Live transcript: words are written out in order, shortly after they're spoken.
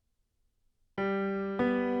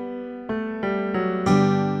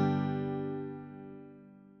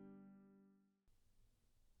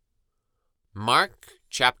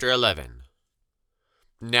Chapter 11.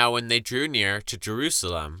 Now when they drew near to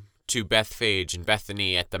Jerusalem, to Bethphage and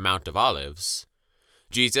Bethany at the Mount of Olives,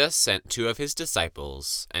 Jesus sent 2 of his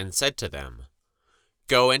disciples, and said to them,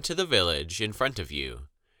 Go into the village in front of you,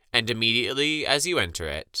 and immediately as you enter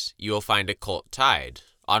it, you will find a colt tied,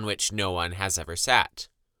 on which no one has ever sat.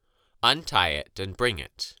 Untie it and bring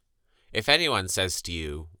it. If anyone says to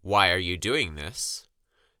you, Why are you doing this?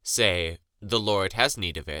 Say, The Lord has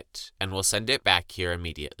need of it, and will send it back here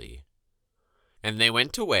immediately. And they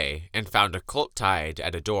went away, and found a colt tied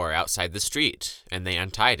at a door outside the street, and they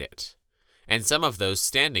untied it. And some of those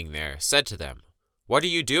standing there said to them, What are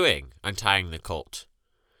you doing, untying the colt?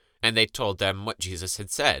 And they told them what Jesus had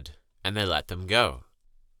said, and they let them go.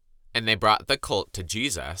 And they brought the colt to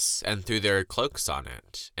Jesus, and threw their cloaks on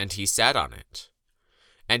it, and he sat on it.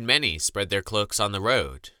 And many spread their cloaks on the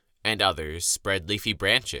road, and others spread leafy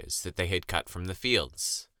branches that they had cut from the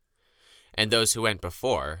fields. And those who went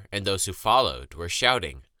before, and those who followed, were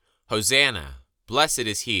shouting, Hosanna! Blessed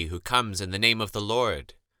is he who comes in the name of the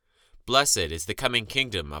Lord. Blessed is the coming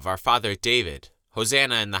kingdom of our father David.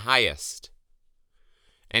 Hosanna in the highest.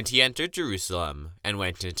 And he entered Jerusalem, and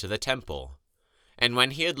went into the temple. And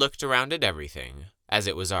when he had looked around at everything, as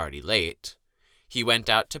it was already late, he went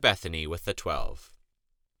out to Bethany with the 12.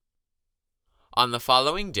 On the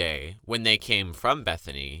following day, when they came from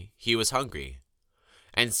Bethany, he was hungry.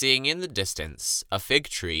 And seeing in the distance a fig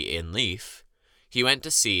tree in leaf, he went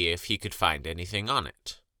to see if he could find anything on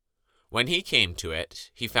it. When he came to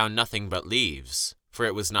it, he found nothing but leaves, for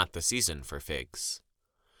it was not the season for figs.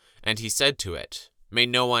 And he said to it, May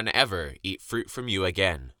no one ever eat fruit from you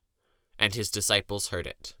again. And his disciples heard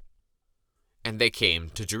it. And they came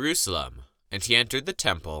to Jerusalem, and he entered the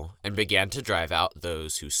temple, and began to drive out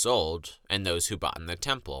those who sold, and those who bought in the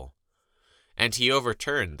temple. And he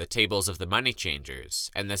overturned the tables of the money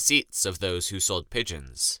changers, and the seats of those who sold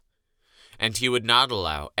pigeons. And he would not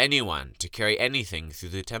allow anyone to carry anything through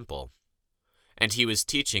the temple. And he was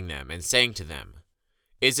teaching them, and saying to them,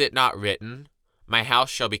 Is it not written, My house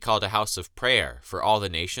shall be called a house of prayer for all the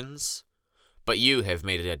nations? But you have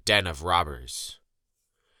made it a den of robbers.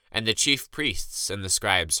 And the chief priests and the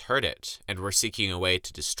scribes heard it, and were seeking a way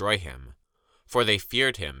to destroy him, for they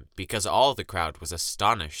feared him, because all the crowd was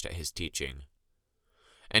astonished at his teaching.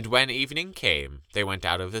 And when evening came, they went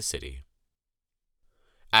out of the city.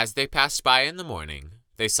 As they passed by in the morning,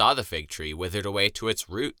 they saw the fig tree withered away to its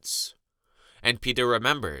roots. And Peter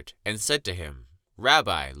remembered, and said to him,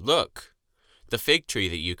 Rabbi, look, the fig tree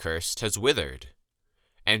that you cursed has withered.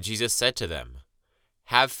 And Jesus said to them,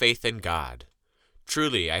 Have faith in God.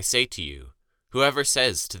 Truly I say to you, whoever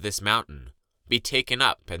says to this mountain, Be taken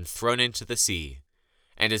up and thrown into the sea,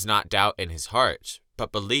 and does not doubt in his heart,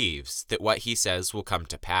 but believes that what he says will come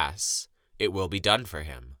to pass, it will be done for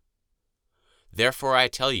him. Therefore I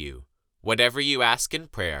tell you, whatever you ask in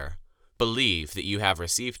prayer, believe that you have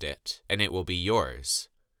received it, and it will be yours.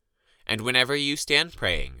 And whenever you stand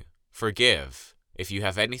praying, forgive, if you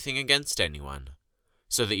have anything against anyone,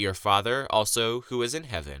 so that your Father also who is in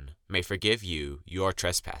heaven may forgive you your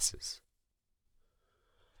trespasses.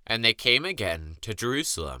 And they came again to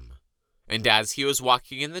Jerusalem, and as he was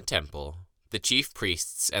walking in the temple, the chief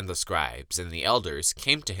priests and the scribes and the elders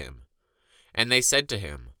came to him, and they said to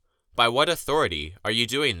him, By what authority are you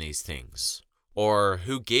doing these things? Or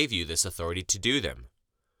who gave you this authority to do them?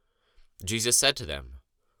 Jesus said to them,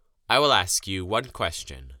 I will ask you one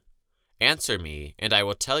question. Answer me, and I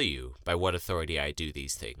will tell you by what authority I do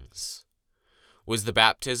these things. Was the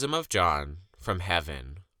baptism of John from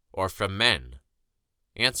heaven or from men?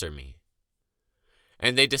 Answer me.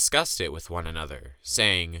 And they discussed it with one another,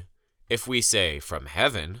 saying, If we say, From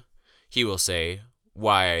heaven, he will say,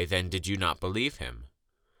 Why then did you not believe him?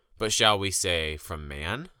 But shall we say, From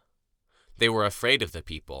man? They were afraid of the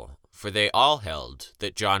people, for they all held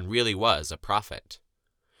that John really was a prophet.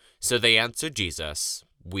 So they answered Jesus,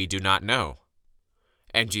 We do not know.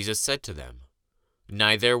 And Jesus said to them,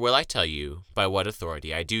 Neither will I tell you by what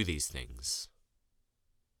authority I do these things.